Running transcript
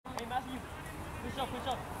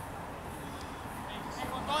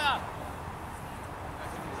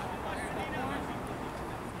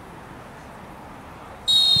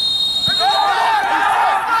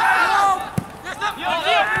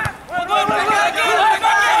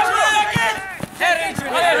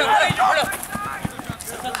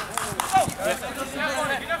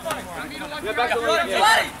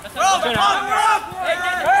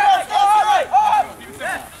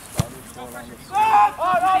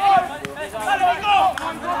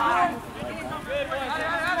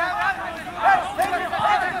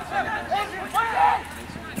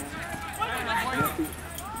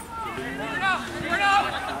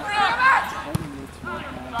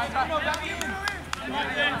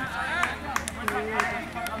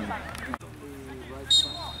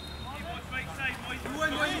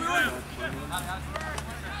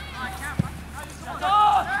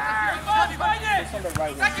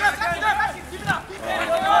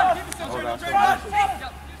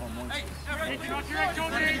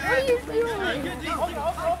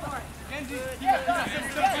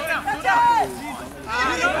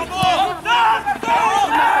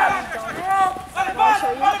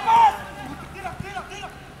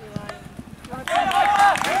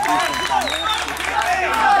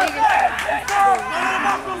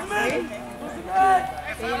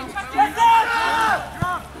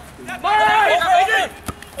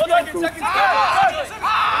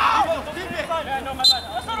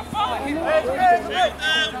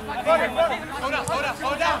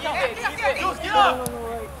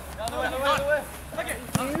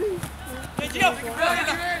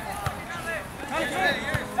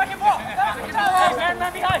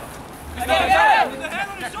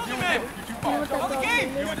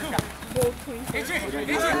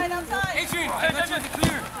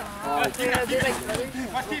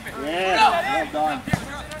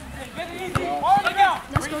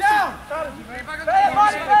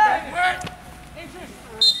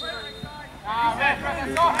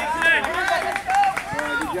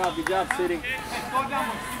Good job sitting.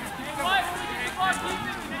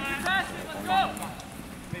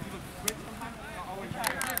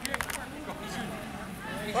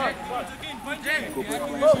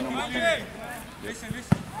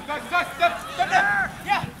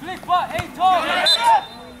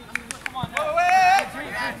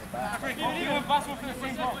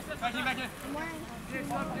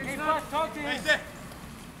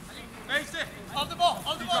 Off the ball,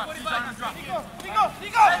 45.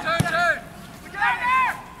 Nico! Turn! Get out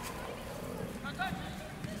there!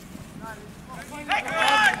 Hey,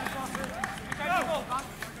 come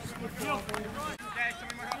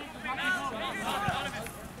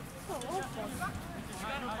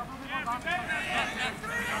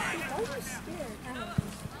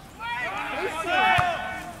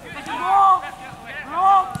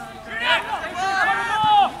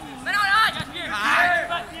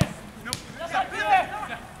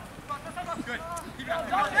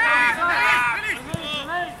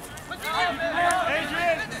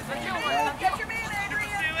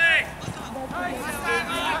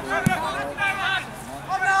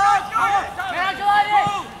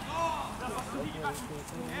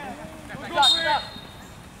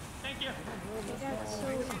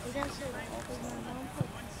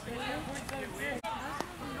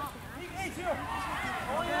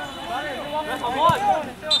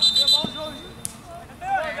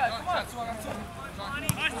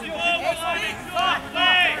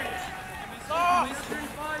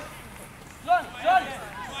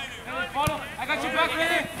on! I got your back,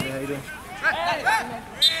 ready? Yeah, how you doing?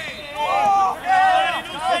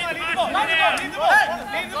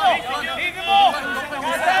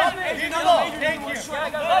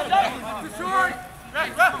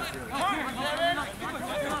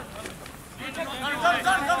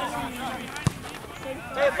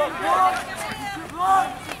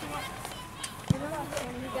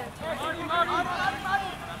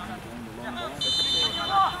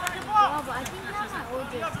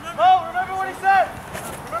 Oh, remember what he said!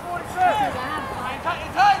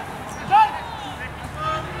 Tight!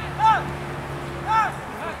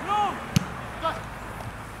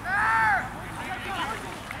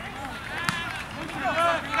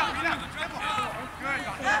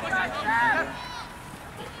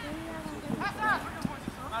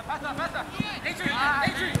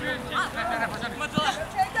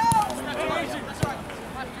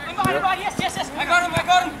 Yes. I got him.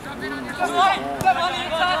 Come on the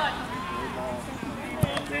inside.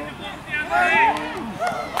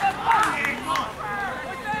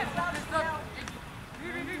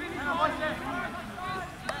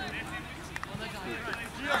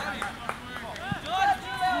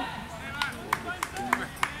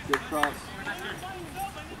 Good cross.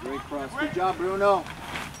 Great cross. Good job, Bruno.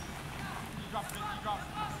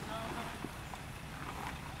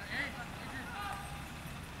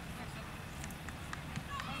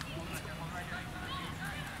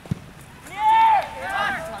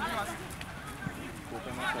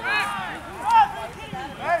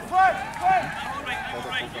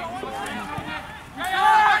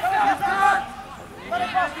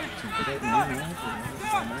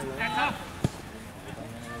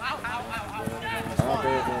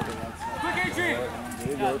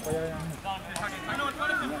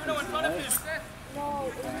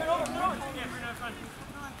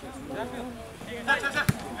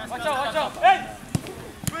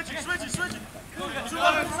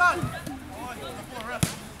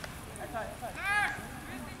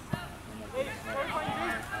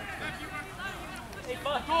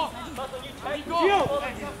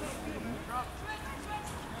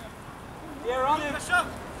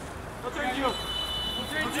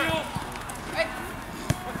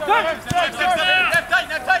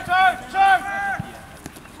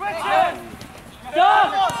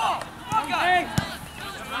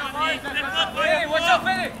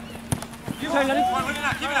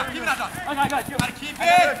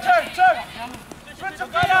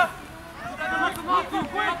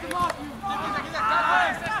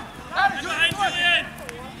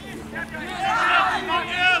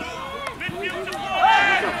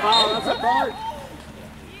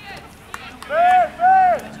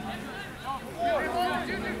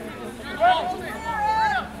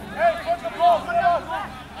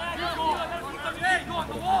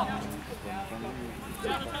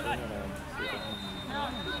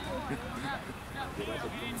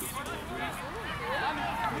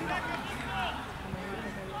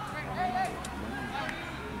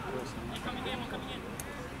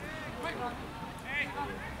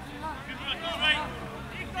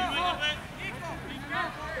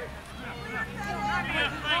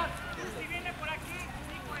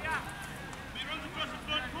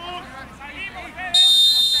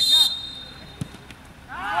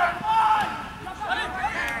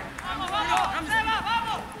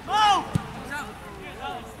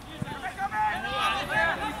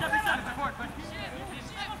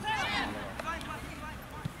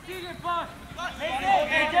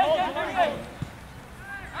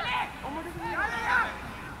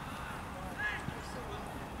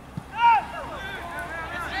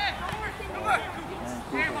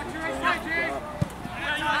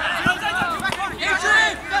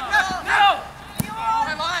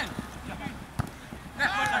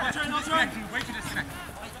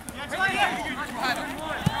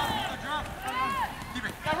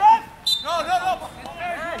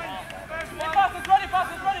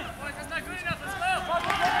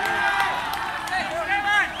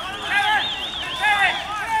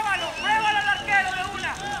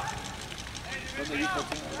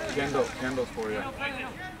 Kendall's for you.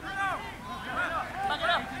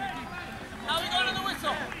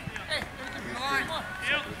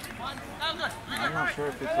 I'm not sure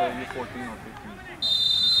if it's a U14 or 15.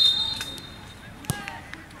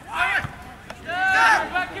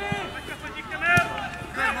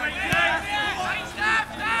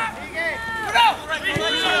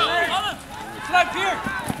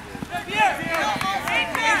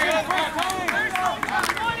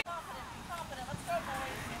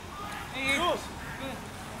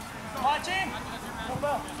 Watch him!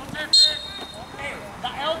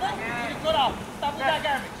 That elbow, get it good off. Stop with that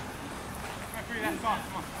garbage.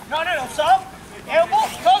 No, stop. Elbow,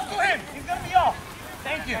 talk to him. He's going to be off.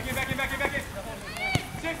 Thank you. Back in.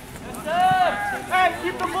 Yes, sir. Hey,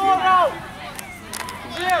 keep the ball out.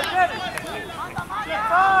 Here, get it. Get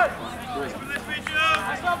hard.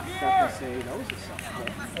 That's up here.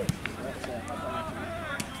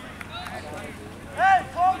 Hey,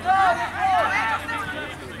 fall down.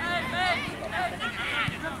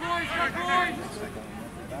 Good boys.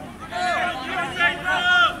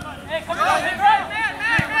 Hey, come on, hit right.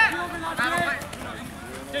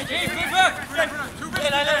 Hey, good work.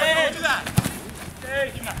 Hey, do that.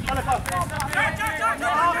 Hey,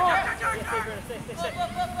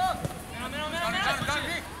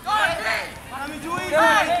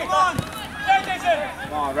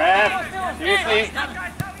 come on, ref. Seriously.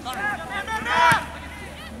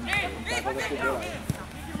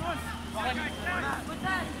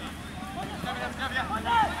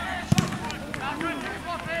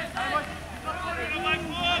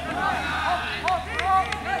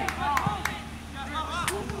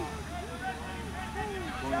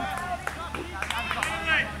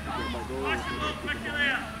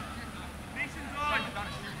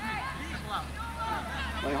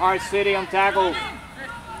 Play hard, City, on tackles.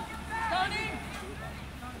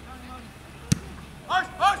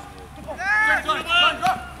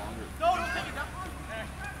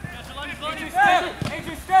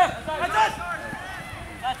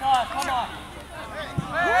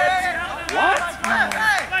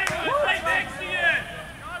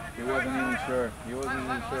 sure. He wasn't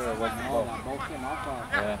even sure what to call.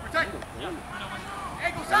 Yeah.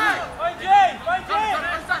 Ankle side! Find James! Find James!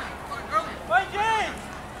 Find James!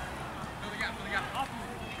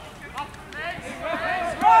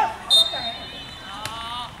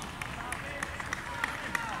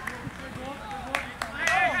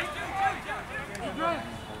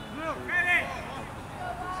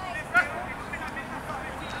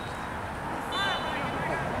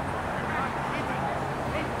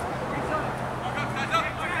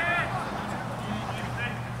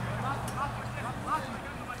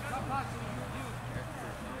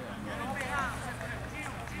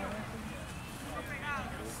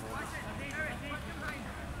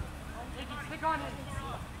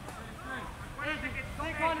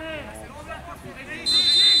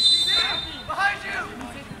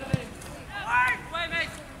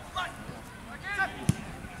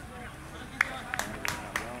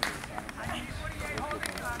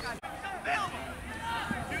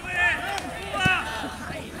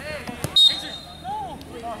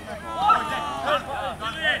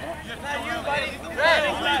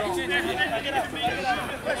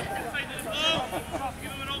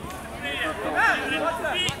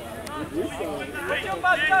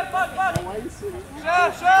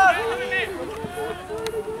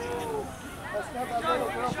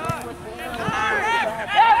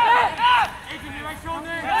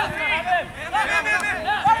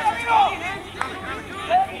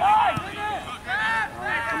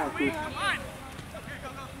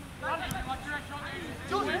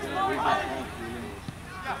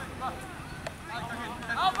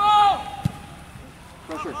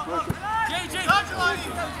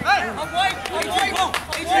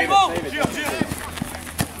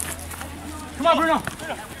 Come on, Bruno!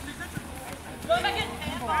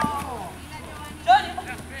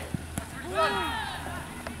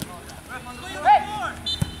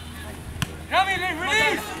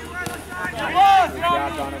 Release! Come on!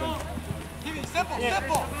 Simple,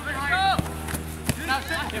 simple!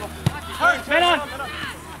 Man on!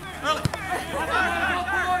 Early!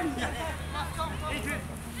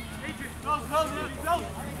 Go!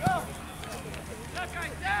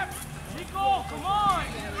 Nico, come on!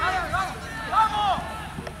 Vamos!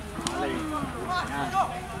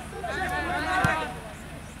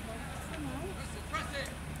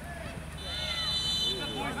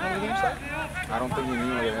 I don't think he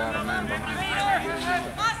knew they had a man behind.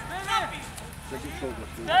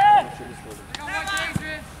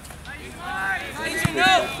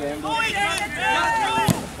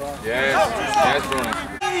 Yes, Bruno.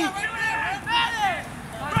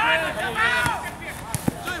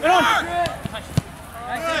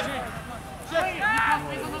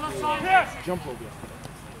 Jump over.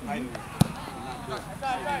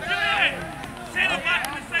 Send it back to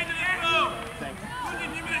the side of the arrow. Thanks. We'll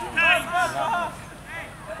give you this time.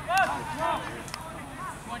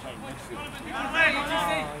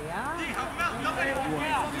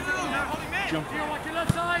 Jump. Watch your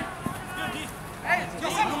left side. Hey,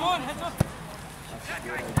 come on, heads up.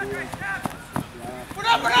 Put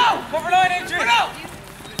out! Cover line, Adrian. Put out!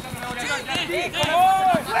 Come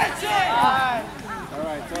on! Switch it! All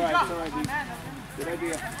right, dude. Good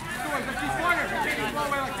idea.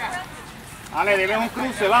 Ale, debes un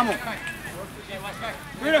cruce, vamos.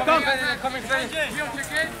 Bruno, come.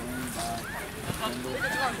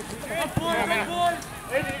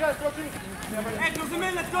 Hey, you guys go too. Hey, close him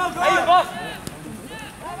in, let's go, go! Hey, the bus!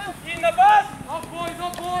 In the bus! Up, boys!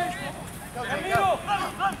 Amigo!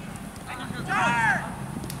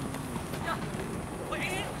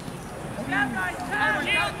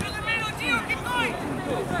 Gio, through the middle, Gio, keep going!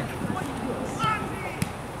 Go!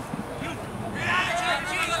 Hey!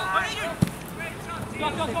 Go,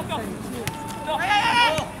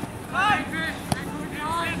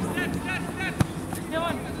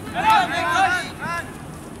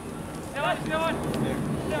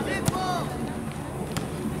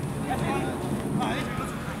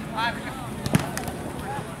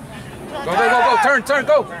 turn,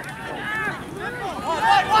 go!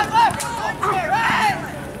 One left! Hey!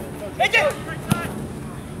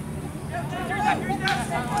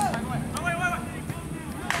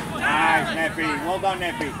 Nice, Neppy. Well done,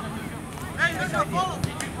 Neppy. Hey, let's go, follow!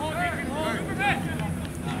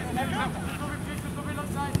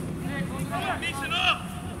 Mix it up!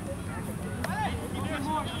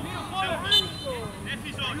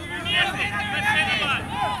 Neffy's on.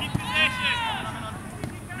 Keep possession.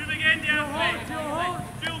 Move again down.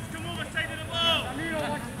 Jules, come over side of the ball.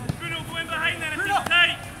 Bruno, go in behind there if it's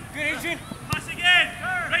tight. Good, Adrian. Pass again.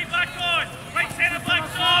 Right back on. Right centre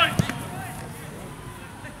back's on.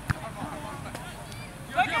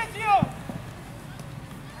 Go again, Gio.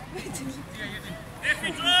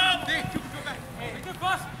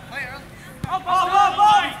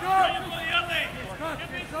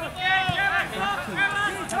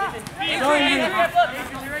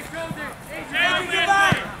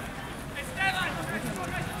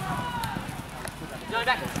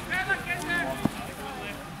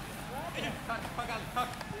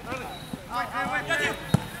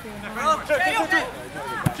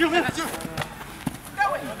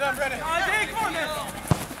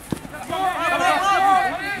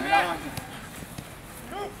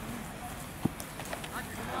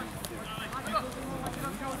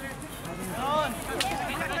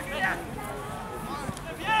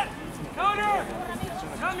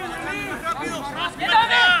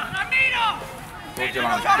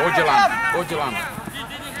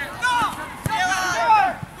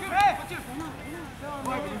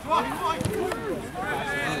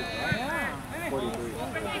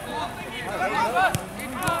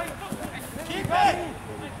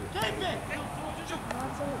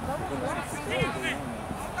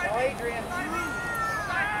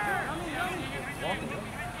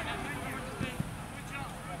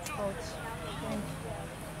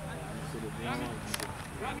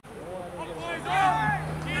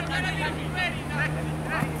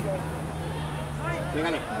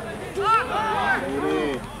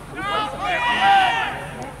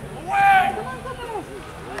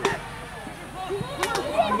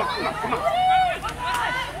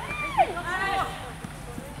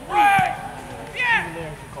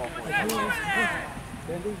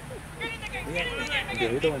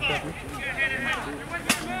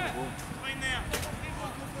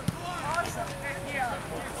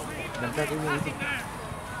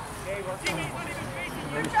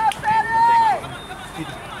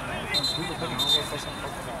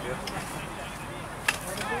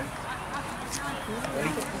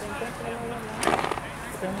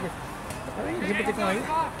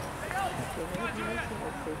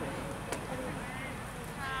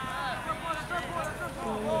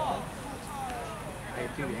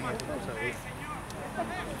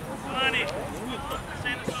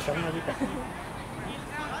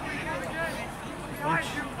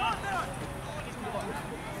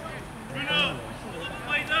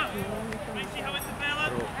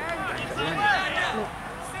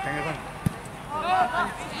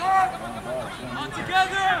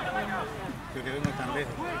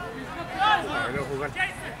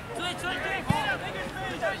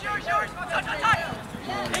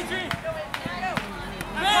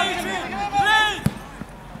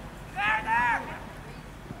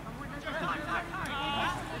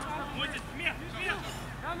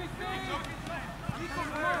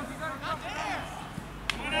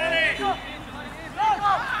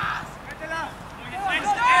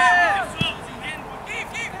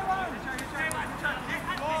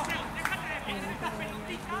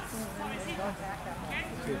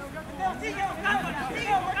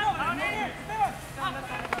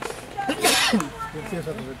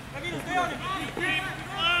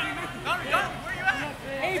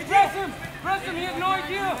 Hey, press him! Press him, he has no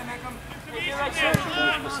idea!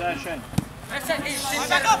 Possession.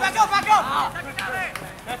 Back up, back up, back up! Man.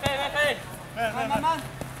 Hey, come on!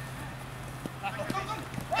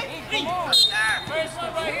 First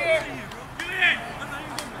one right here!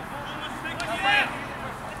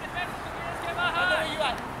 Where you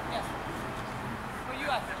at? Yes. Where you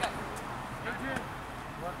at? Yes.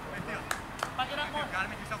 Back it up more. Gotta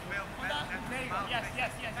make yourself available. Yes.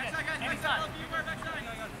 Anytime.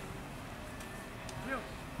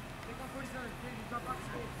 Take on 47. Drop back to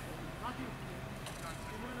school. Lock you.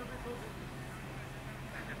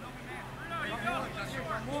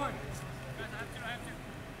 One more. I have to.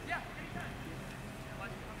 Yeah, anytime.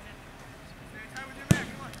 Stay tight with your man.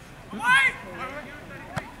 Come on. Wait!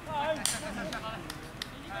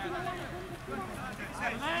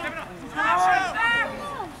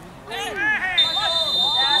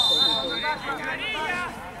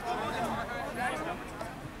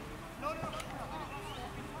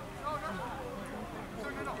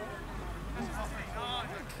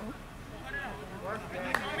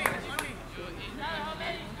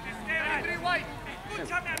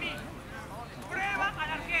 Escúchame a mí. Prueba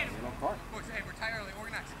al arquero. Coach, hey, we're tired early.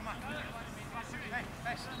 Organize. Come on.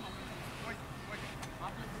 Hey.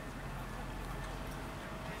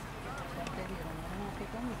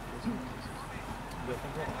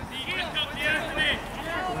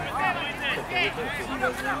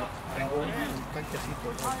 Tengo un tanquecito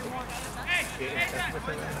que está un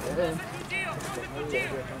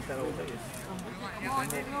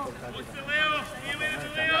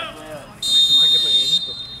tanque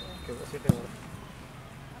pequeñito que va a 7 horas.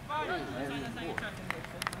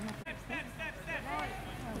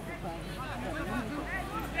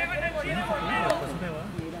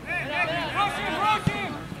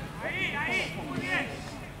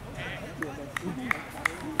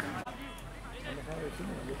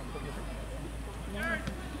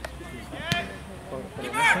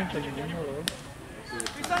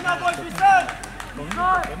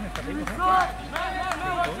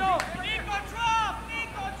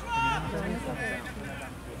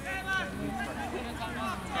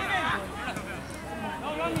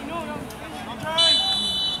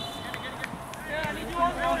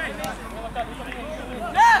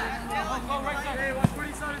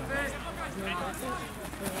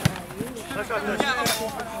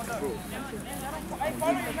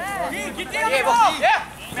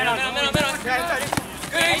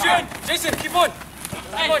 Jason, keep on.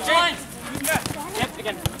 Keep on, Jason. Yep,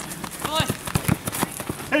 again. Come on.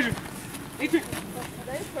 Adrian. Adrian.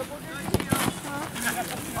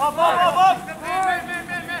 Up.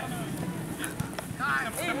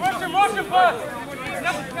 Hey, rush him, bud.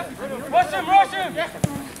 Rush him.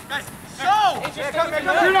 Guys, go.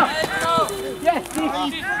 Yes,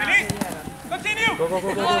 continue. Go.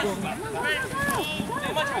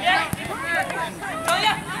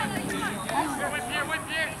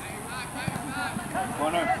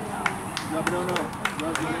 Corner. No.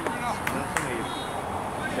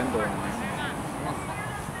 Kendall.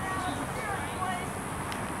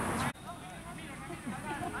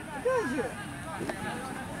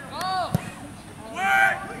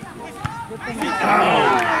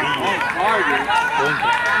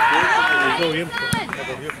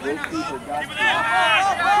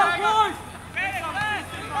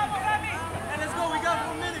 Let's go, we got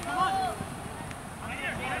 1 minute, come on.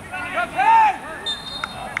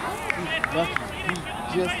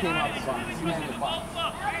 He just came out the box. He's in the box.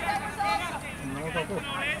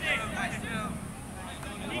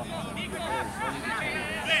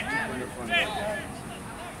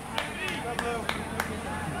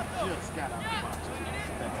 Just got out the box.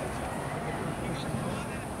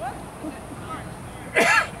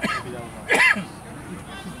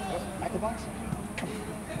 At the box?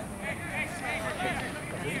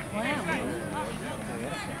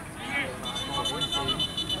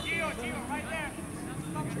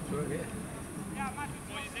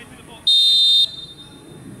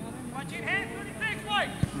 Watch it, hand 36,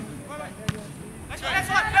 Mike. That's what.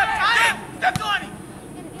 Step on him.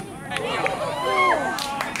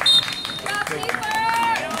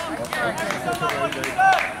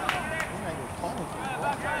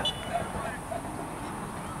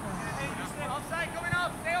 Outside going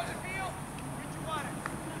up. Stay on the field. Get you water.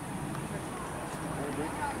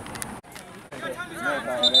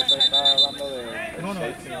 Estaba hablando de...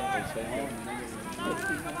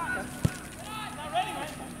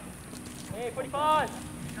 Hey, 45.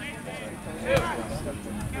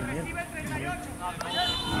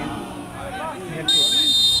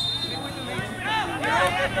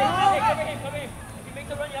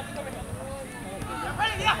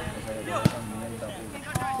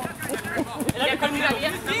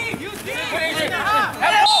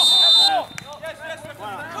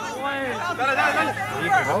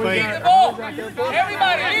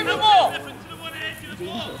 Everybody, leave the ball.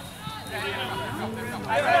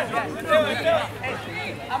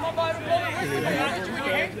 I'm about to blow it.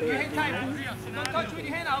 You hit time. Don't touch with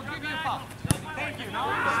your hand, I'll give you a foul. Thank you.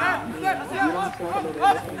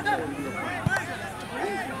 Step.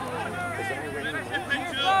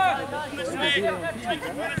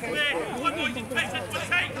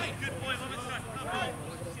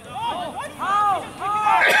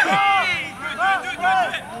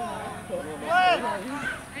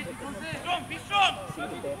 Be strong.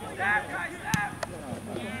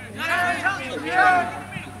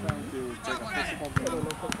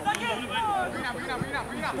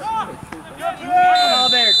 I'm all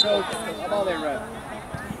there, coach. I'm all there, ref.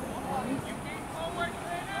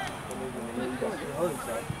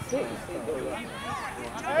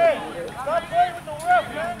 Hey, stop playing with the ref,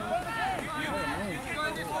 man.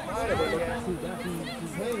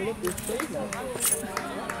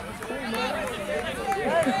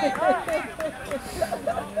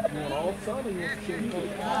 All of a sudden,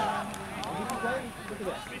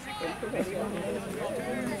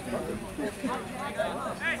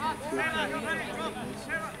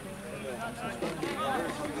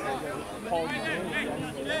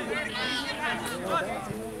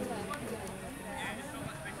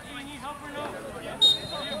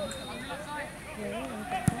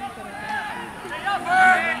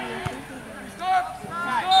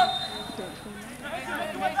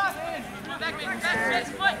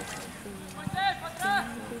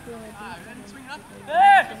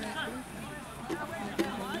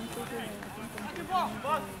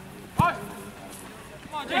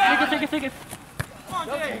 Take it. Come on,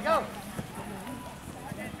 Jay, go.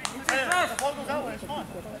 The ball goes out when it's fun.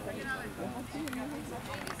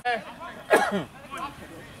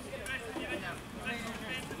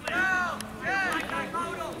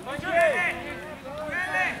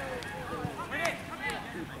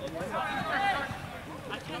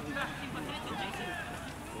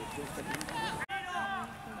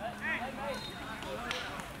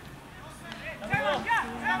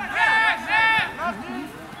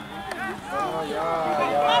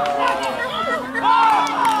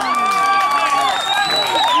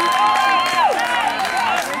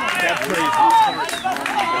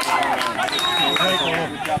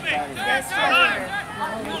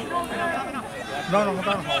 No.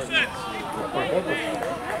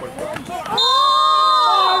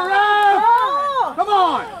 Come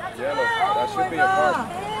on! Yellow. That should be a card.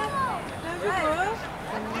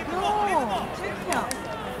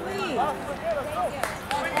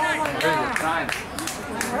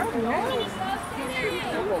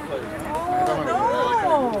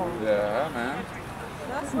 Yeah, man.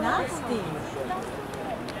 That's nasty.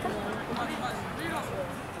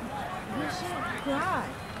 Cry.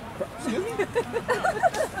 Excuse me?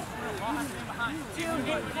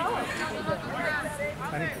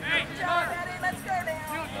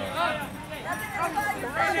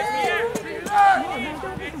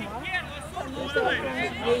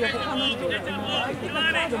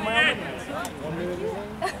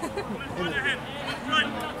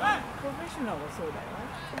 Professional will say that,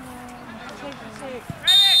 right? Take.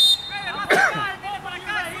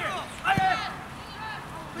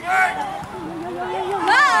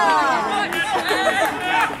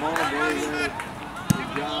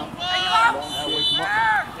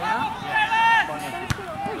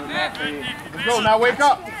 Let's go, now wake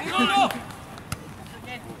up. There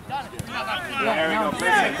we go.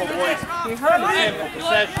 Play simple, boys. Simple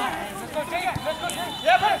possession. Let's go, take it.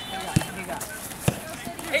 Yeah,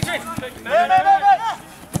 Adrian.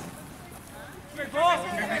 Good ball.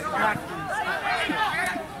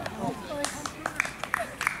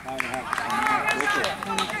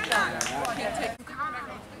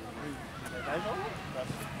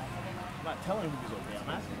 I'm not telling him he's okay, I'm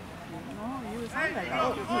asking him. No, you was on that.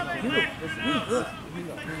 You good. You're good. Even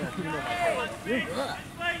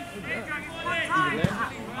then,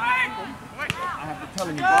 I have to tell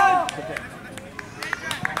him he's okay.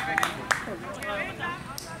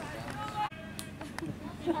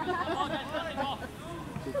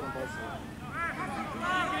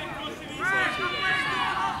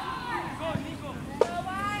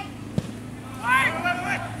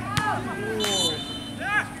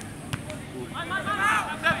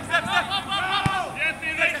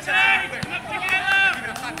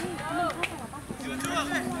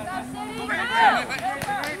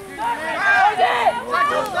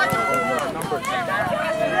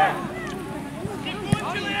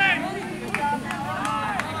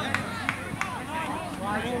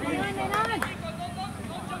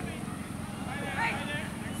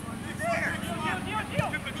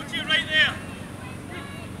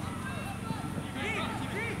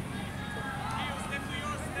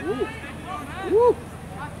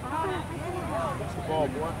 That's the ball,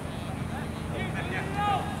 boy.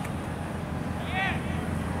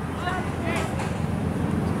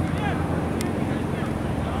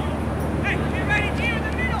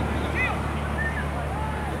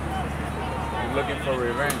 I'm looking for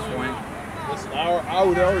revenge, Wayne. Listen, I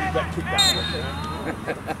would already got kicked out.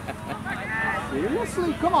 You're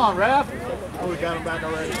asleep. Come on, Raph. I would have got him back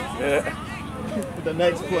already. Yeah. The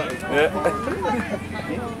next play. Yeah.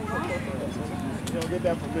 You don't get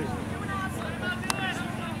that from me.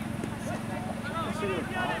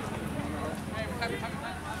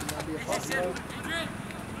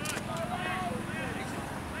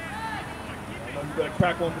 You better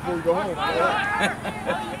crack one before you go home.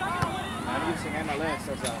 I'm using MLS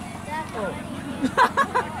as a...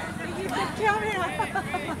 You took camera.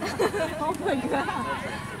 Oh my god.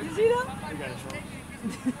 You see that?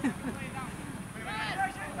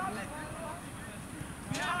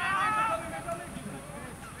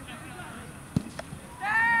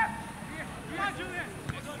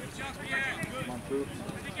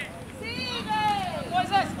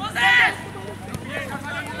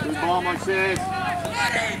 Good ball, Moises.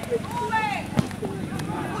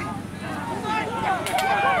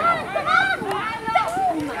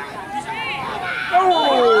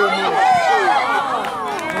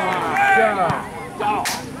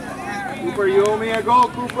 Cooper, you owe me a goal,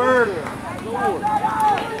 Cooper.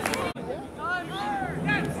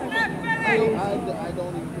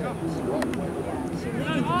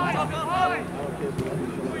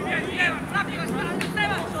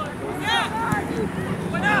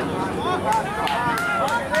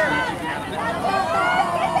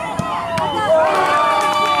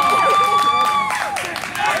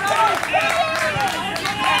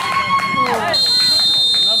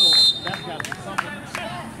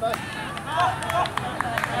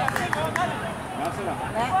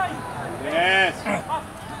 Yes.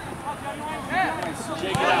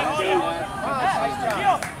 Shake it out, dude.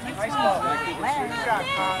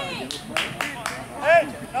 Hey,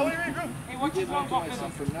 now we regroup. Hey, You give them to my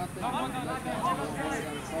son for nothing.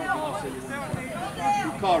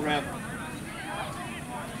 Good call, ref.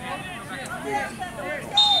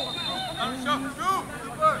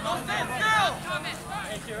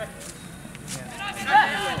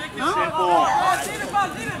 Simple.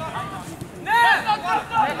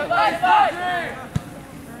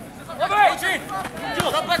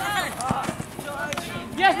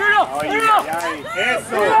 Yes, Bruno! Ay, Bruno! ay, ay.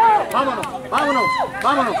 Eso. Vámonos, vámonos,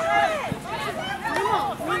 vámonos.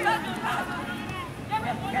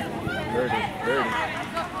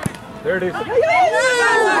 Dirty.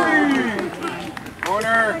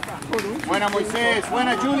 Corner. Buena, Moisés.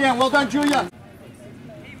 Buena, Julian. Well done, Julian.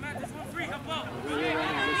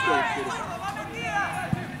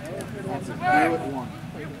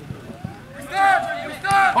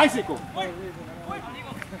 Bicycle.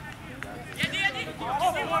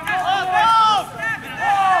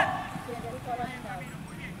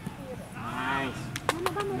 Nice.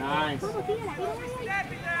 Nice.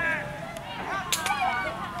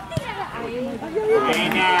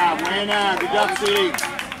 Buena, buena. Good job, City.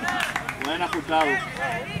 Buena, Gustavo.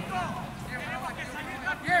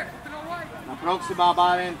 La próxima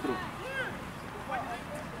va adentro.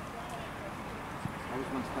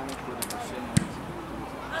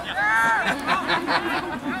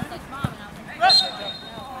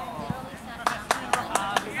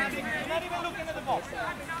 Not even looking at the ball.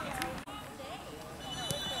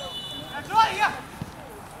 That's right, yeah.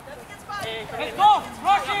 Let's go!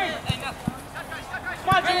 Rushing!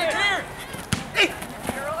 Come on, Jake! Here!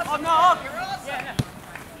 Oh, no!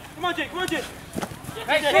 Come on, Jake! Come on, Jake!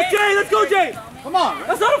 Hey, Jay! Let's go, Jay! Come on.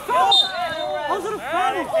 That's not a foul! How's that a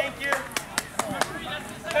foul? Thank you.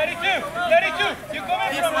 32! 32! You come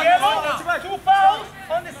in from yellow, 2 fouls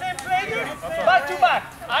on the same player, back to back.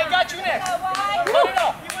 I got you next. Put it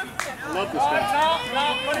up. Love this guy.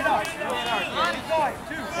 Now, put it up. 2.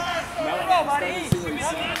 Go, buddy.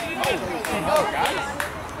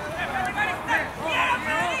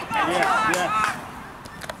 Yeah.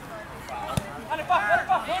 Let it back.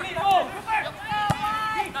 Go, Nico.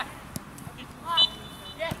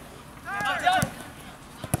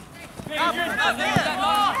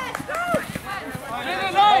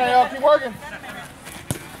 Hey, y'all keep working.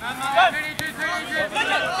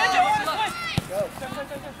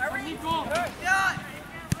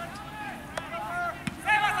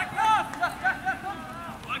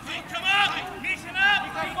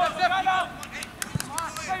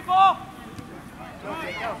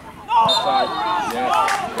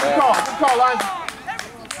 Good call, Lance.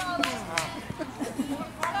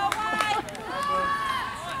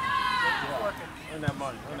 Earn that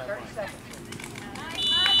money.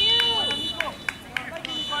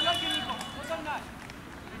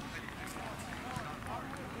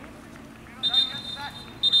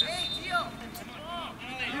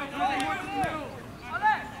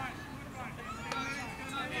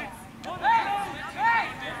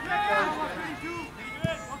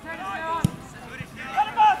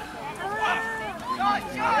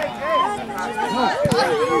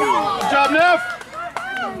 Good job, Neff.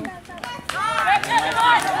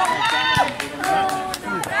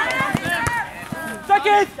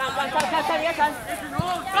 Second!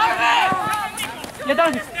 Ya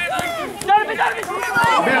dale. Dale.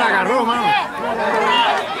 Bien, la agarró, mano.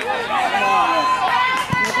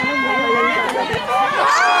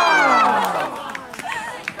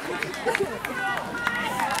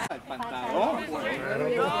 El pantalón.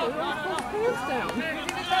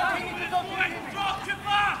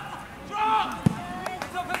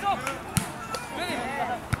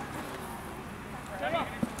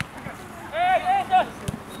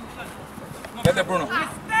 Vete, Bruno.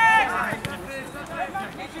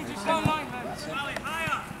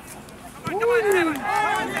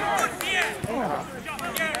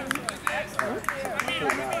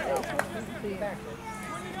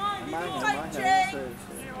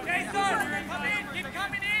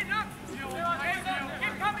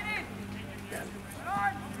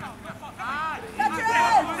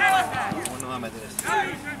 ¿Cómo no va a meter eso?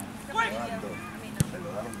 Se lo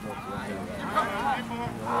da un toque.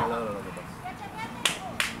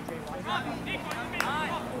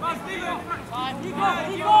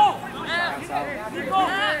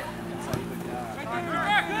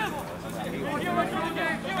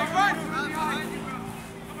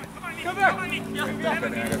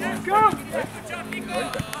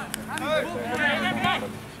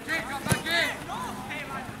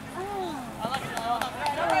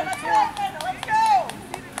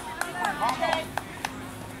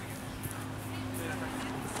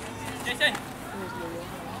 Jason.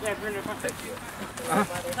 Yeah, bring it back.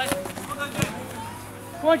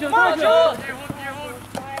 Come on, Joe. Come on, Joe.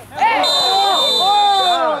 Hey!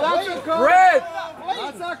 Oh, that's a card. Red!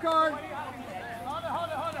 That's that card.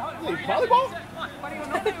 Hey, volleyball?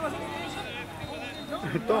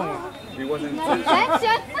 Toma. He wasn't.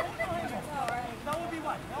 Attention!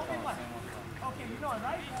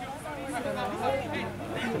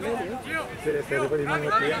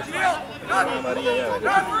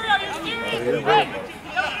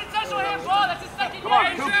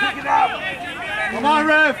 Come on,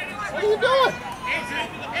 ref. What are you doing?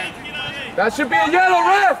 That should be a yellow,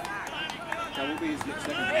 ref!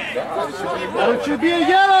 That should be a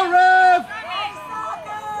yellow, ref.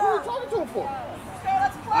 What are you talking to him for?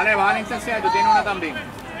 Vale, baja la intensidad, tú tienes una también.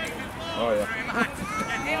 Oh, ya.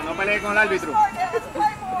 No pelees con el árbitro.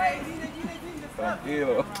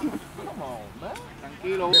 Tranquilo. Come on, man.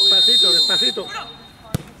 Tranquilo. Despacito, despacito.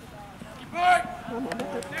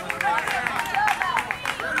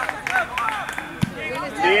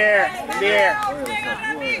 There.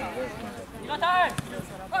 You got time.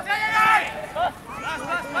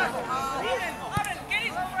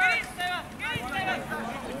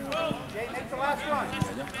 Make the last run.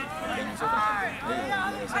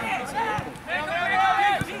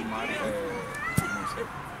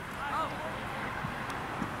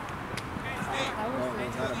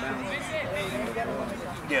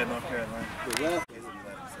 Yeah, North Carolina.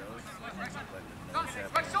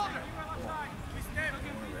 Right shoulder.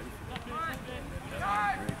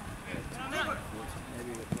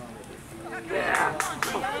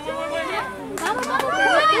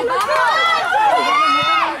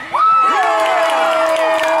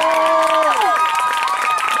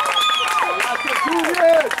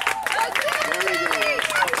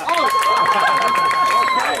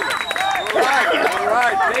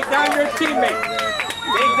 Take down your teammate.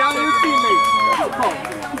 Take down your teammate.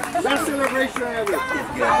 Best celebration ever. Take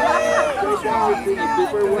down your team.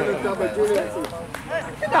 Cooper won the top of Julian.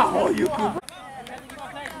 Get the hole, you Cooper.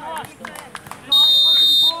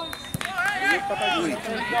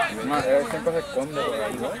 Él siempre se esconde por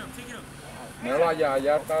ahí, ¿no? Míralo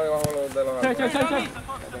allá está debajo de los árboles.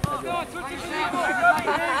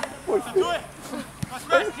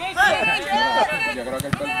 Yo creo que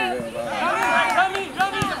está el video, ¿verdad?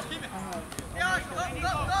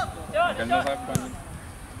 Que él no sabe español.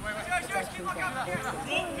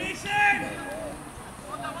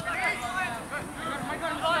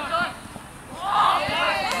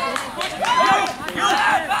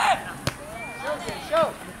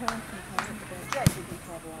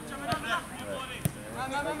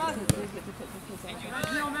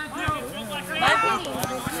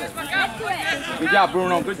 Good job,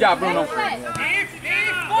 Bruno. Good job, Bruno.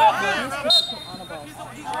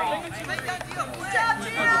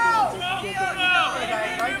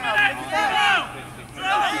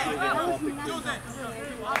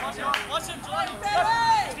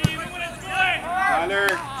 Tyler.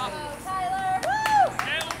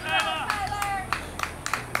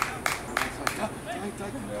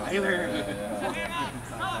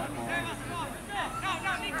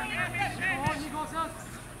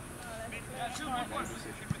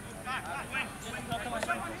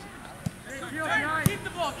 Keep the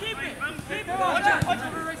ball, keep it! Keep the ball! Watch out!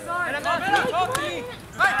 Right side! Talk to me!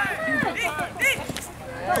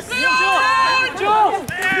 Joe!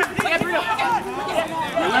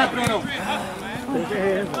 Relax, Bruno. Good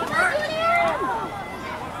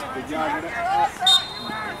job.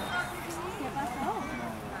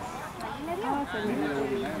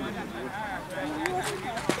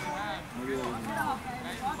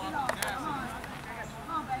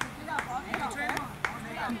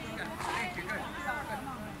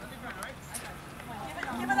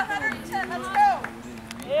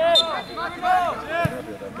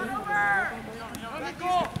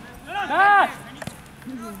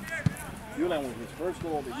 Julian with his first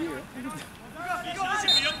goal of the year.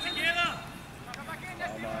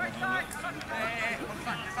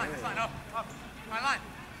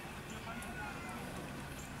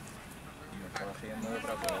 Estaba haciendo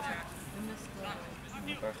otra cosa.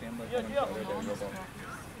 Estaba haciendo el comentario de Diego.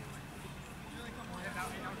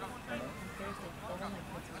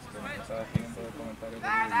 Estaba haciendo el comentario de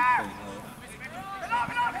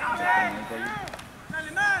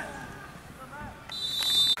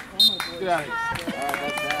Get out of here.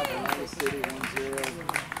 That's that. Another City 1-0.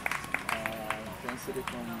 city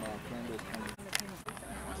from Kendall.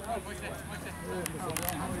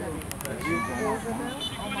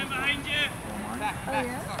 Behind you.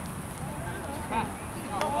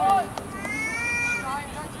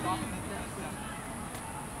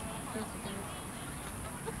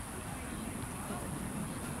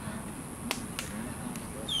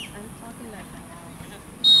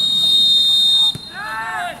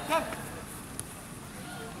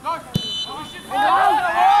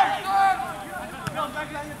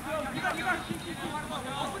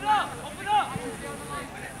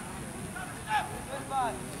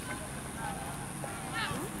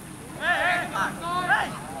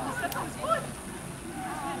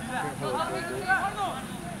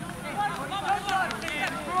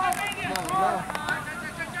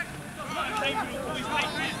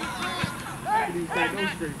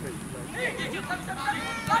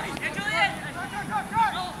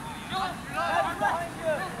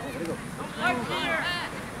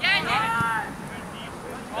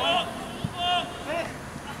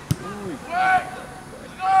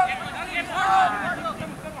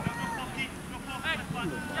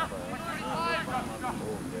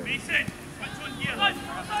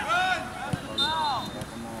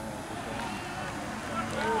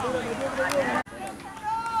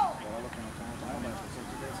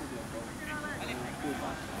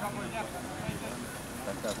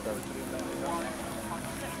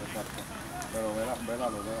 Pero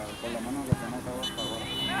vélalo, por lo menos lo que no estaba hasta ahora.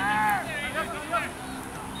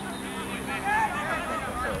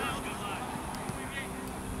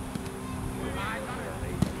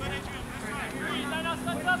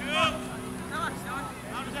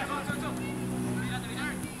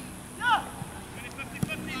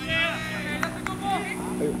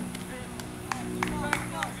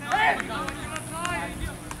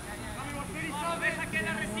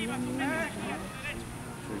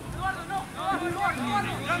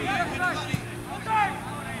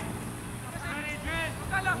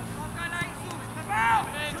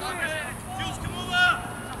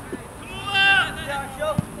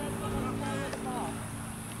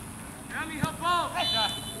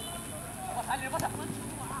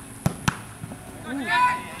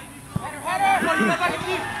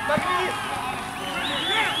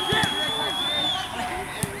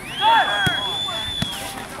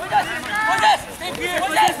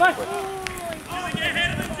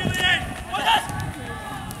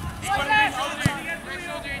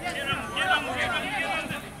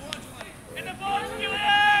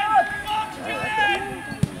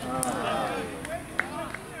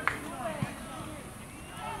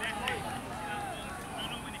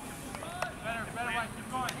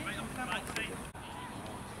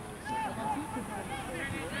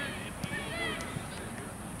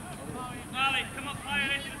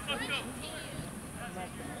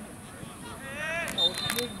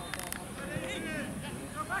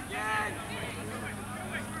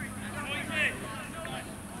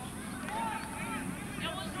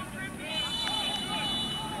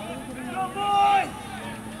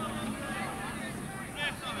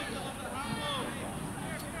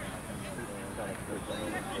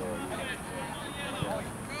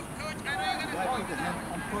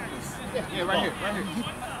 Yeah, right here.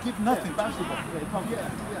 Give nothing, basketball. Yeah.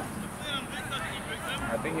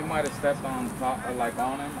 I think he might have stepped on top, like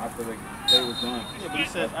on him after the play was done. Yeah, but he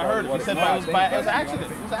said, I heard him. He said it was an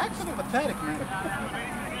accident. It was an accident, pathetic, man. I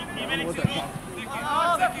don't know what that talk.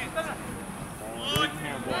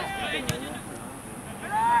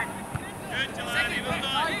 Good, Jelani. Well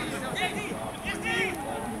done.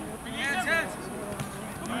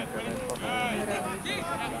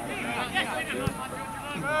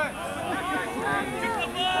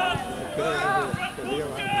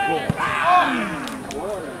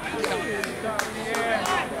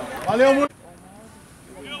 Valeu muito.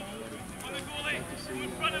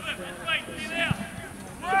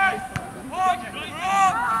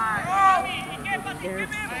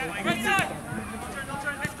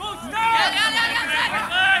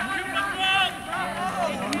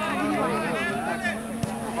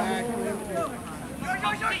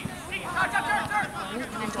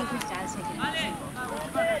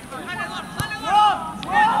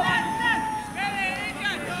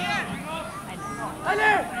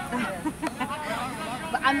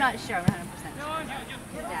 But I'm not sure, I'm 100% sure.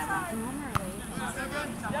 His dad wants him home early.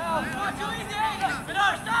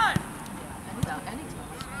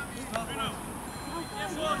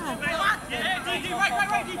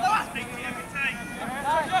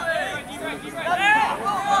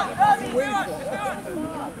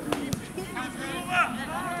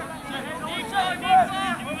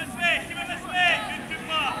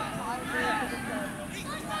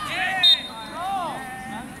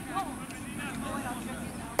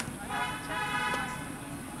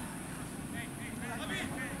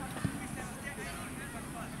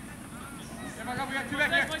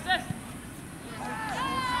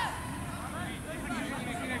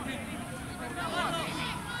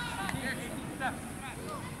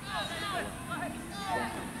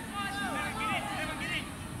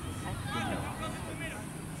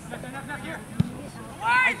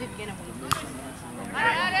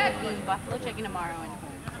 Buffalo chicken tomorrow.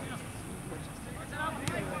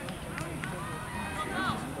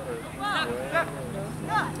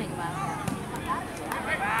 And take them out.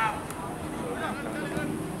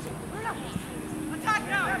 Attack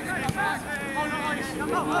now!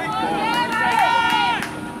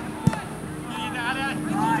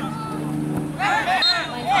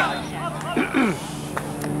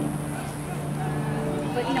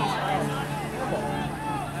 But you know what?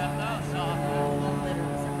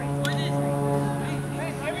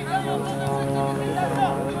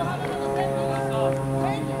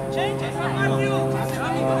 Change it!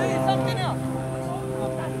 Something else!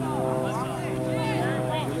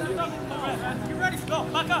 You ready? Go!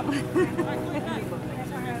 Back up!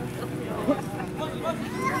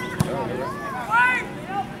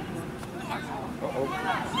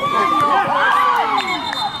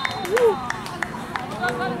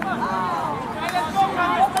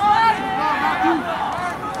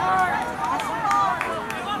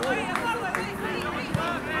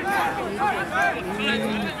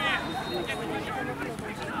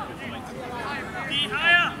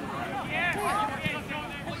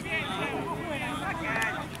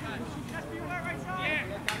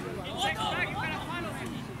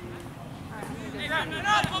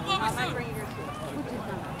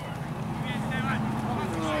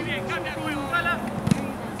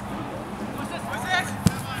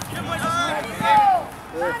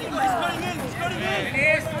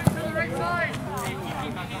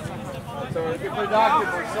 So if you're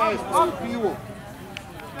productive or safe, it's fuel.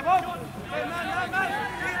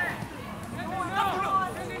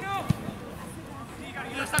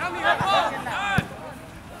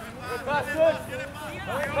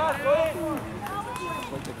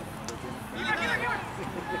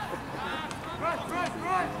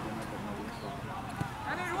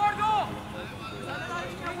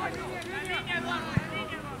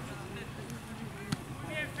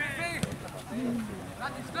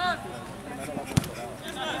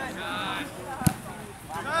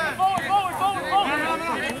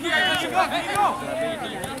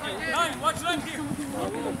 Watch left here.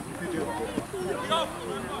 Go.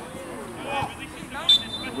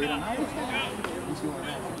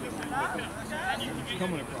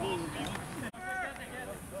 Coming across.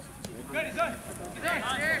 Good, it's done. It's done.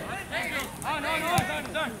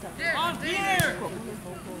 On here.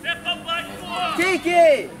 Step up like four.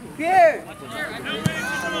 Kiki! Here!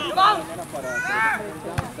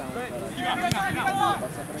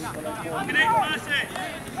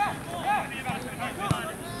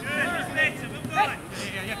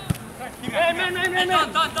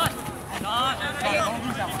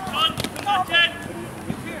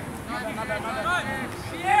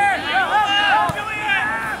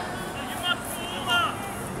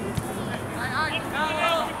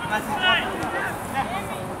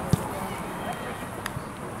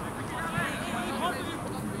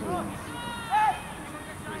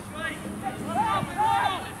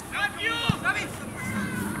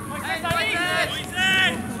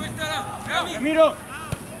 Miro.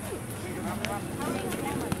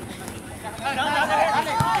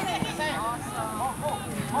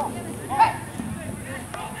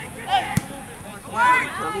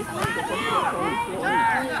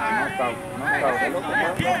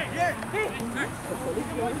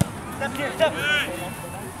 Step here, step.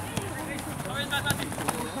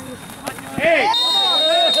 Hey!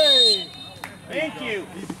 Thank you.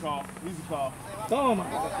 Easy call. Easy call. Toma.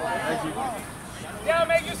 Thank you. Yeah,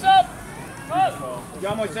 make yourself.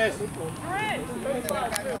 Ya, Moisés.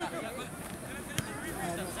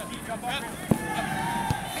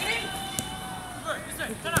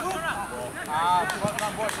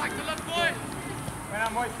 Buena,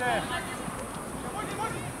 Moisés.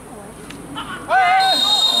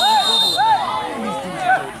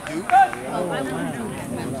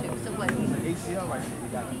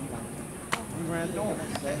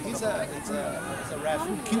 It's a ref,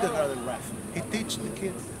 kindergarten ref. He teaches the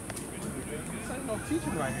kids. There's no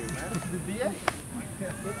teaching right here, man. The Diaz.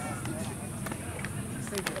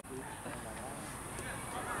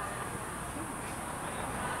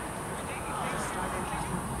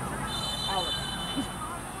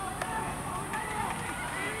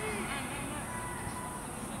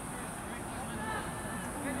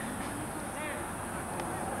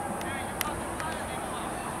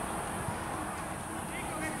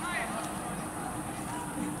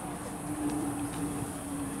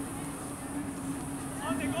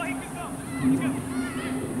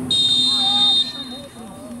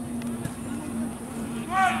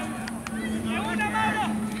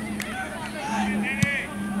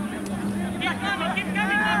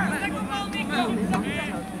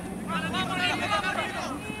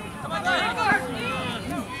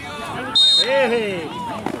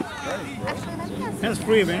 That's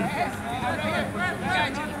free, man.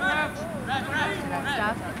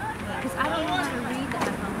 Stuff. Because I don't know how to read the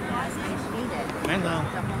laws. I hate it. Man down.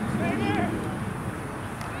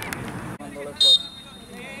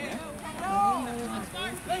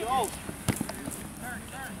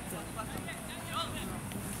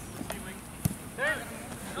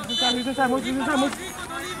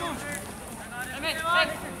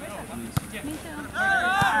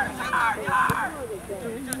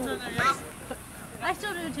 I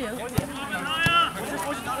still do too.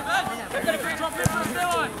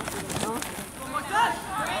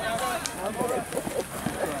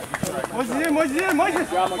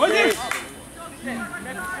 Moses!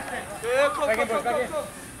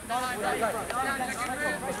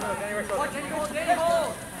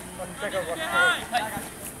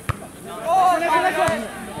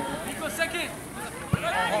 Nico, second.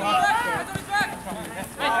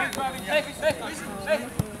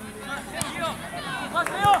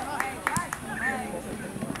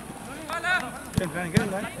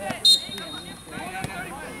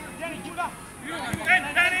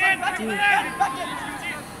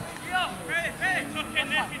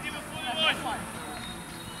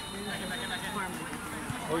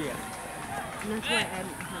 Oh yeah. And that's why I'm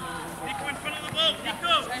Nico in front of the ball.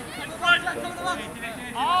 Nico, in front.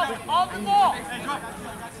 Off the ball.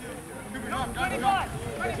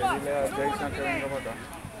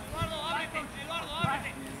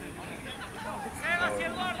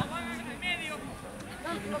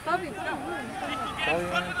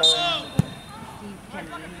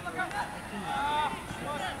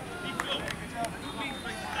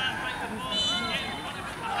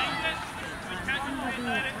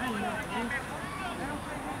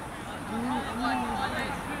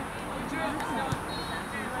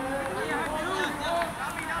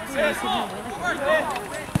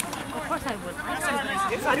 Of course I would.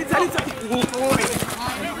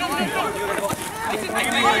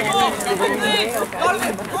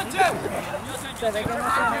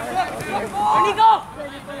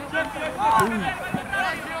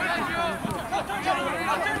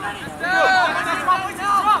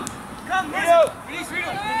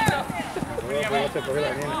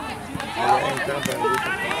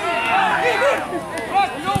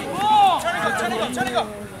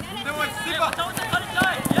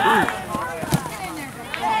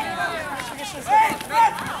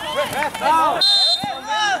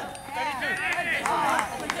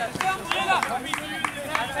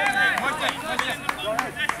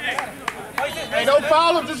 Hey, don't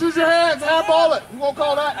foul him. Just use your hands. Handball it. You won't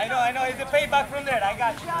call that. I know. It's a payback from there. I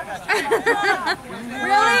got you.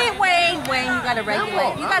 Really? Wayne, you gotta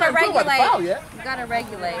regulate. You gotta regulate. You gotta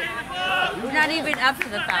regulate. You're not even up to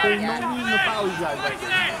the foul yet. No need to foul you guys like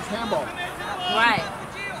that. It's handball. Right.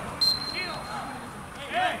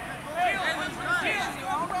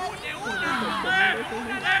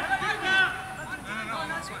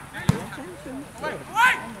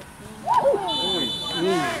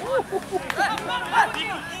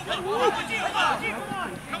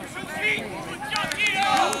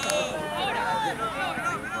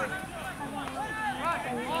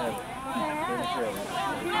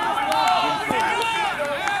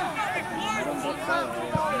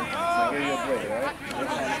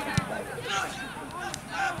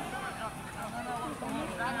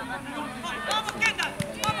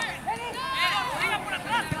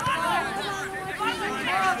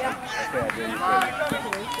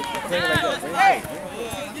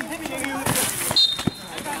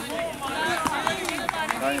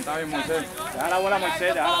 Está bien, Moisés. Deja la bola,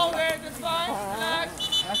 Moisés. Deja la bola.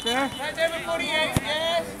 Right there with 48.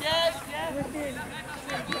 Yes.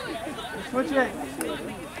 Switch it.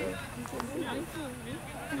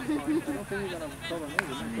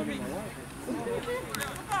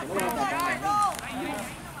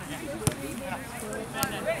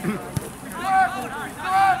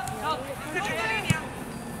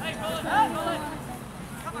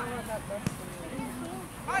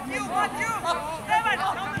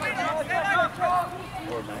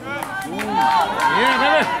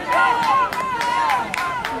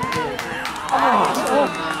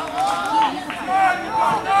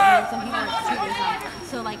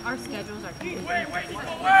 So like our schedules are completely different.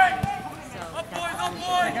 So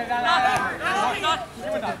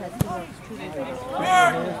that's because he works 2 days a week.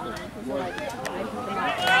 So like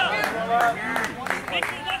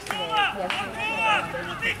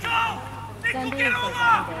Sunday is like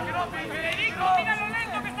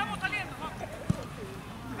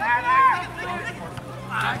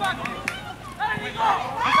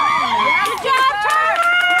good job,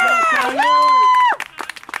 Charlie!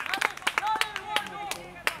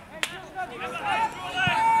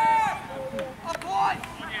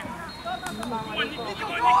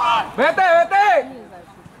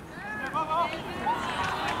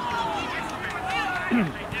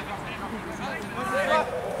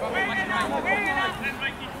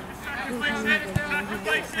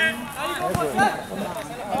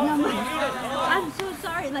 I'm so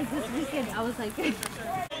sorry. Like this weekend, I was like, when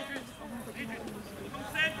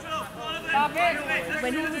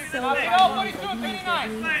he was so funny, I'm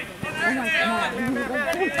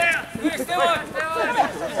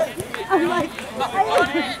like,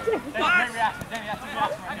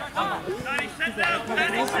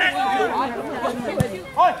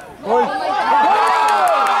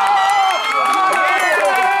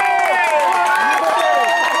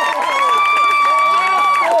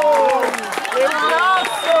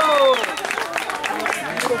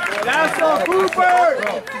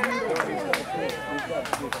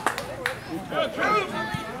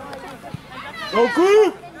 Go,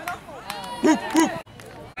 Coop! let's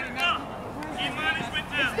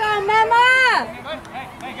go, Mama!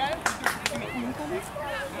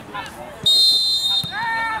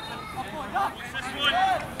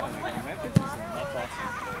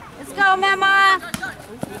 Let's go, Mama!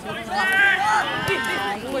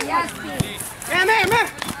 Yes,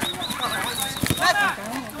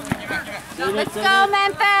 let's go,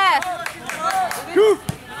 Memphis! Coop!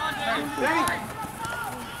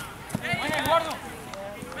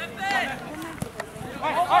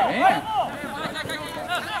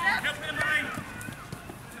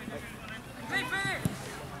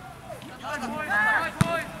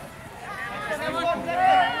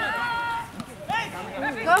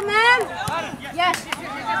 Go, man! Yes!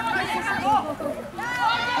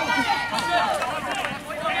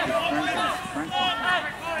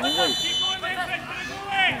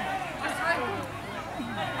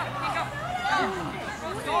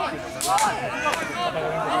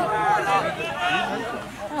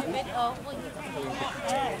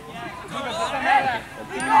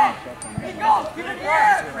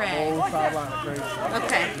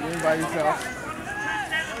 Okay. You by yourself.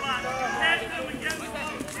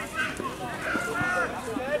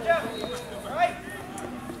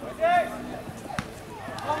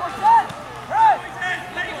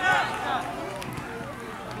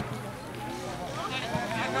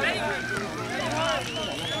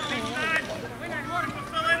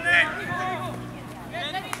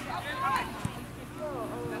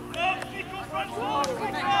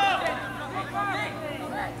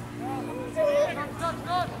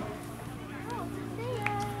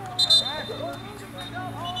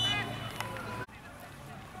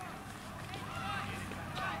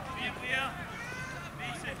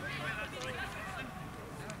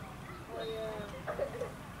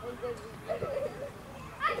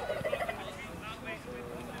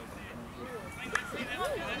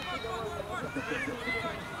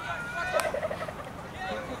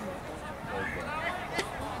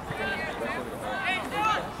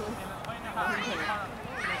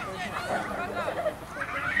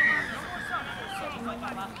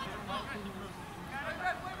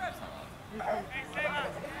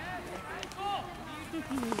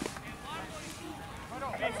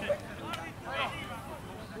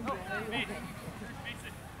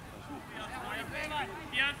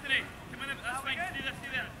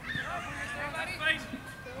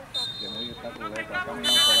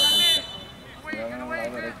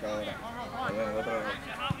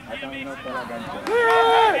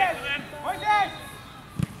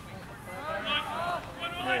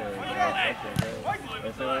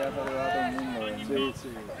 Ese vaya a saludar a todo el mundo. Sí, sí.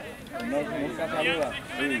 Nunca saluda.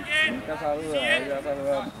 Sí, nunca saluda. Él va a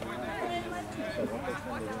saludar.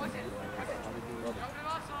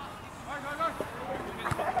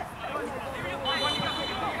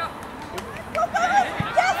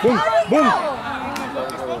 Boom, boom.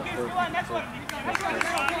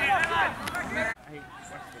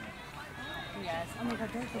 Yes. Oh my God,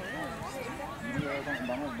 there's a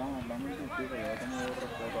Vamos a insistir, que ya tenemos otro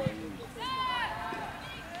foto ahí.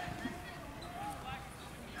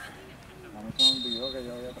 A mí se me olvidó que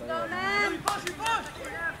yo había traído.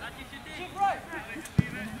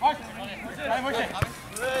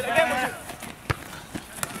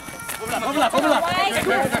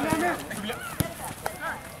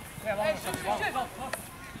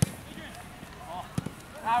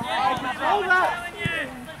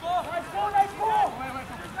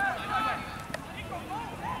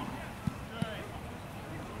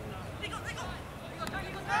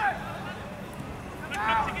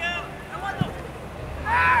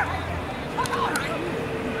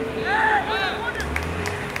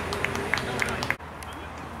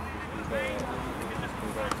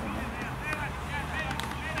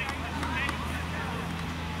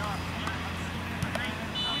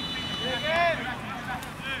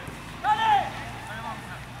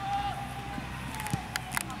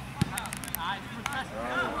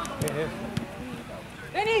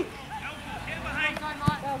 Vinny!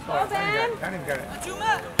 Go, Ben. I didn't get it. Ben,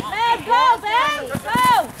 go, Ben. Go.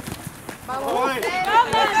 Go, Ben. Go,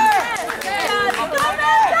 Ben.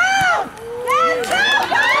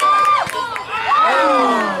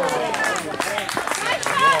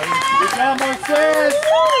 Good job, Moises!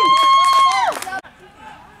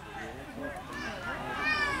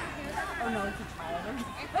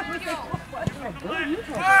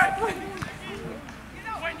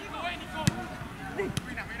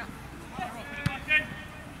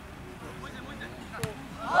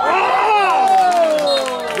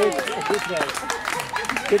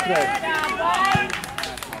 Good play.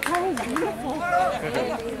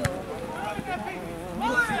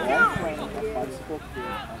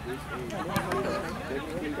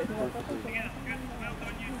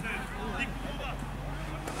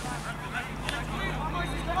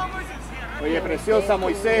 Oye, preciosa,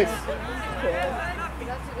 Moisés.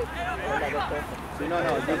 Sí, no,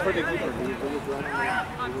 good for the keeper.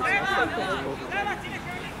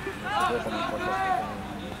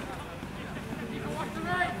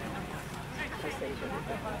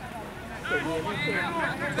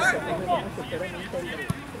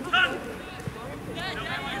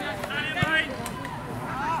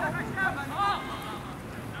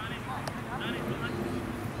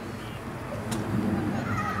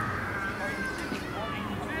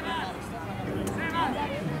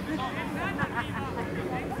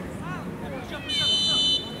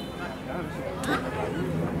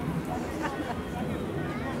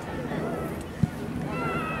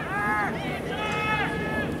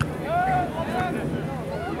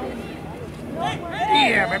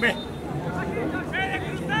 Yeah, baby.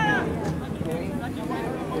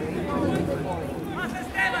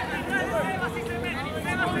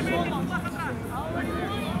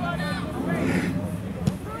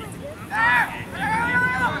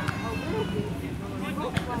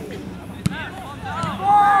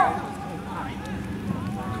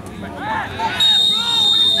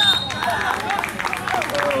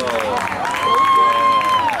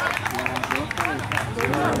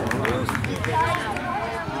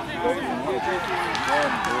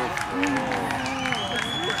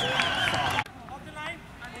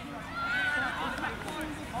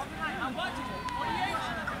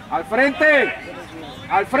 ¡Al frente!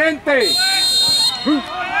 ¡Al frente!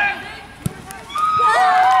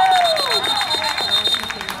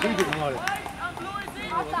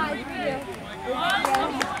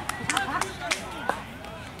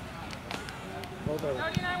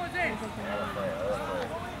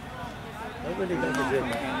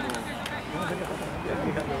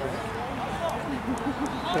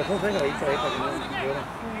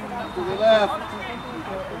 To the left.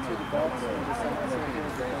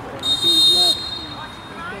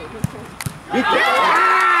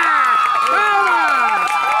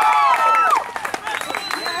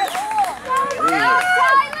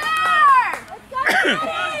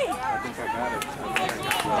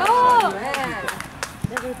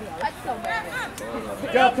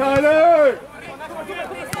 Good job, Tyler!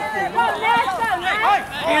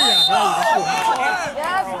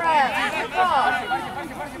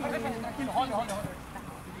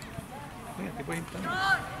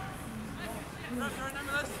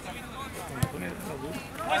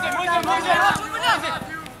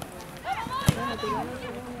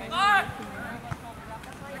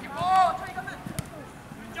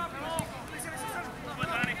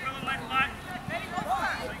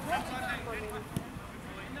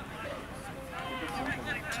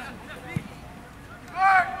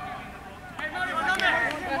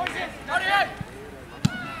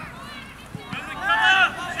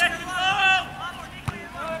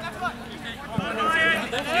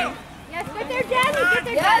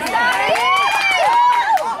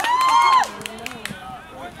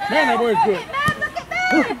 Man, that boy's good.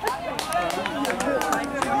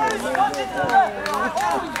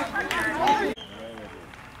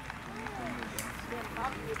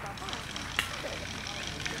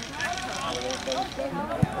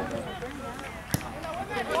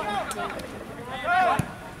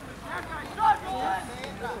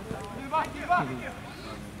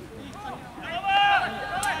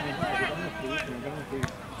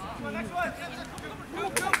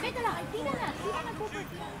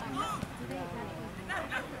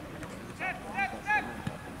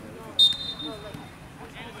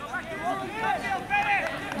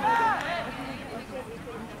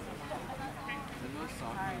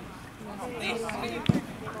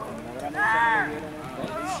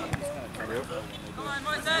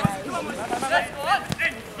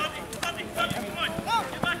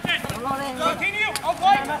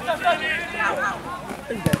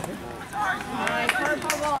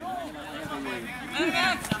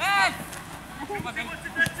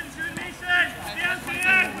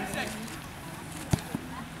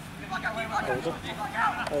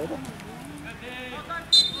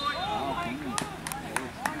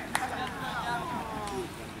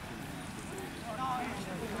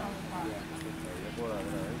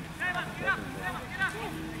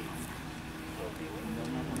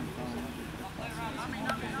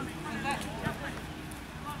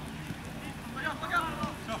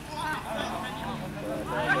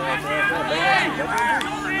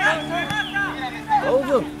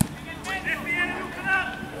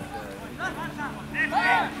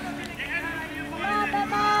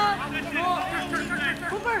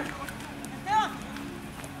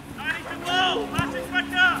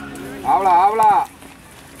 Habla, habla.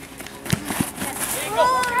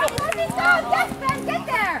 Get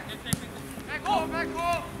there!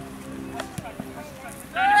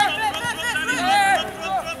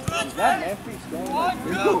 That Memphis going.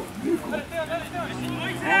 Nico.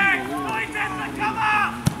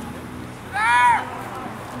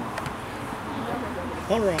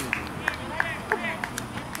 One run.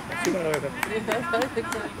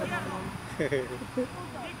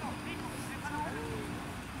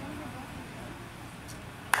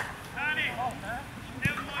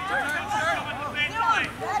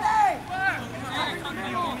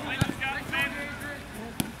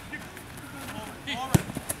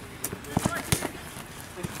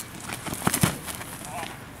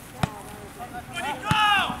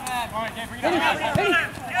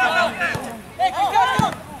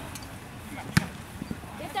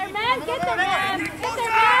 Get there, man! Get there, man! Get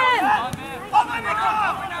there, man!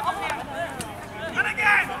 And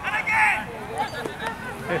again! And again!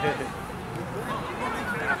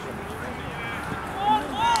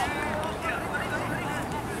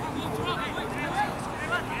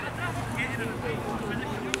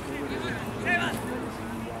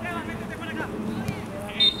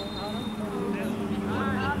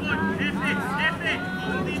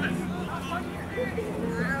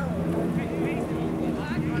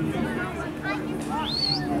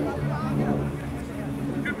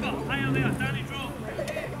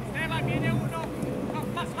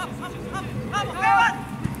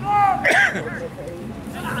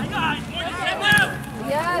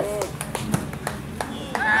 Yes!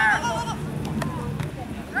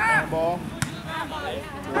 Ball.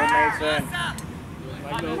 Well, Mason.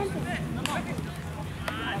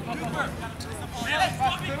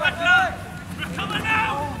 Coming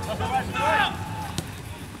now!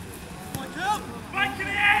 Stop! Right to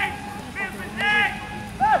the edge! Sanford neck!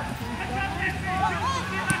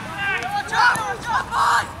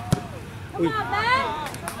 Come on, man!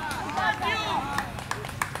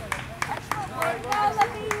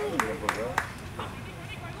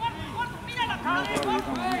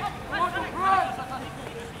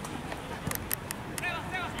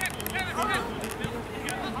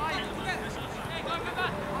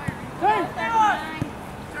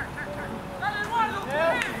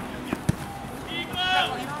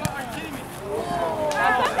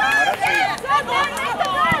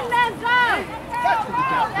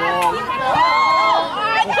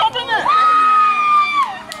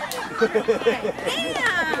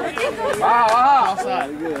 Wow, Outside.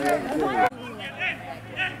 Good.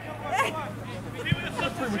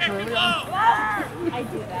 I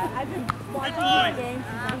do that. I've been watching the game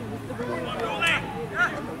since I was 3 years old.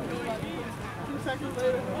 2 seconds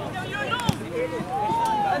later.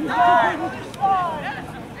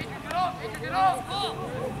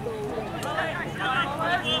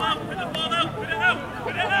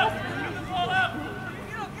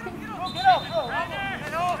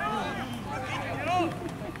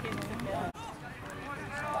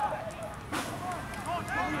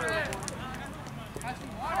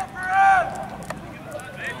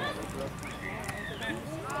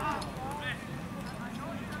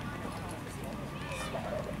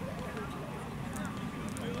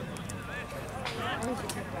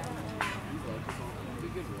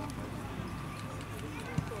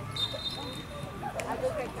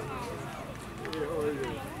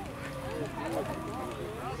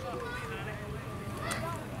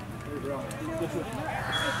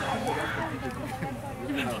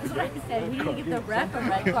 I said, we need to get the ref a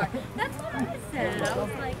red card. That's what I said. I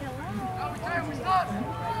was like, hello.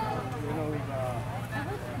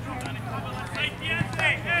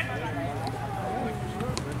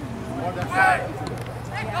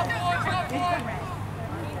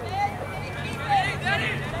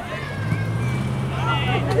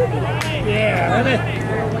 Yeah,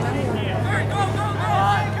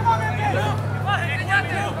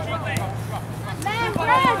 Man,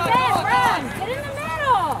 run! Get in the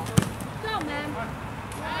middle! Go, man!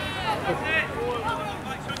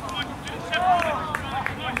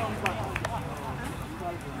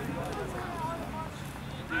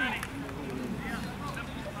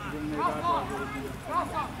 Inside.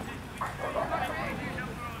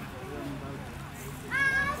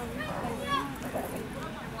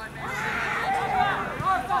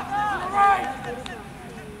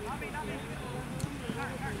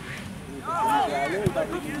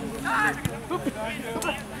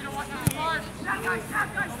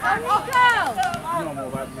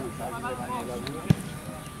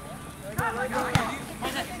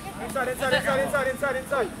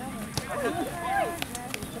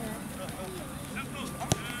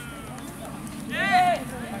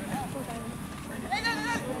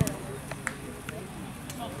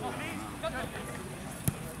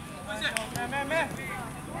 Man.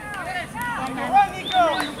 Run, Nico!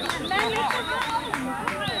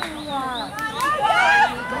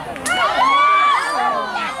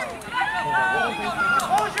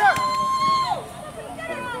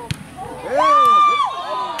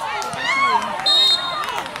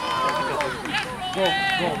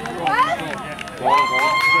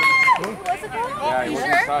 Yeah, he was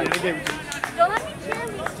inside. Don't let me cheer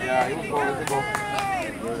me. Yeah, he was going to go.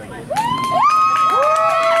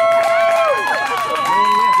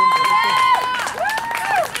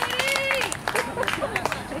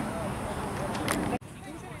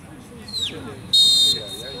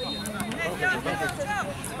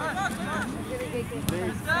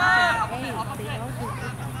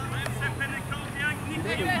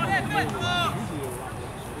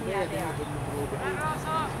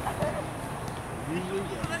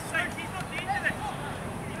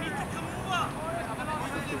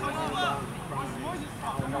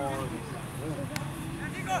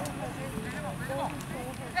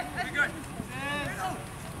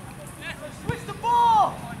 Switch the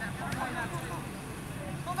ball!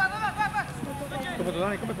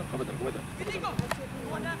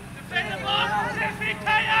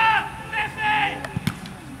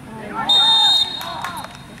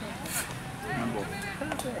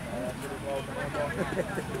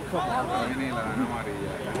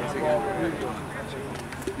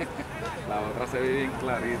 La otra se ve bien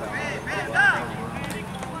clarita,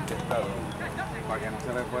 para que no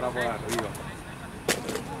se le fuera por arriba.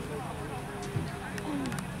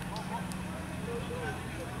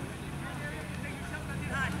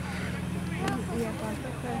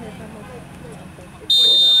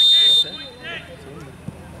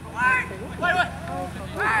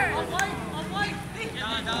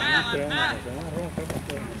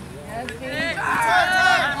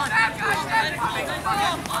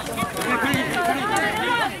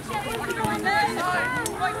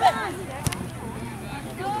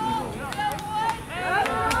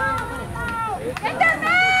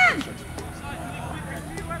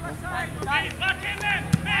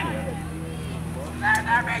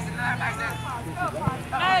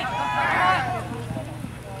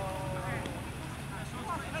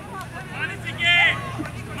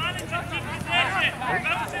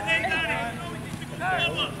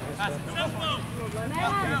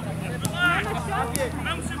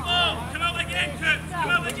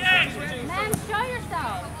 Man, show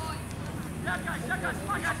yourself.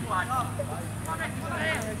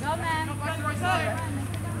 Go, man.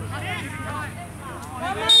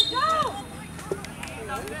 Go!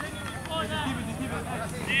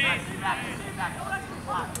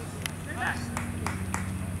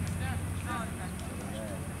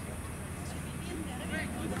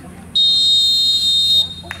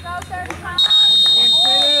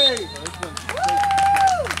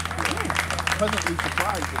 Pleasantly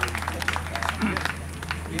surprised.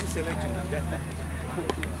 In selection.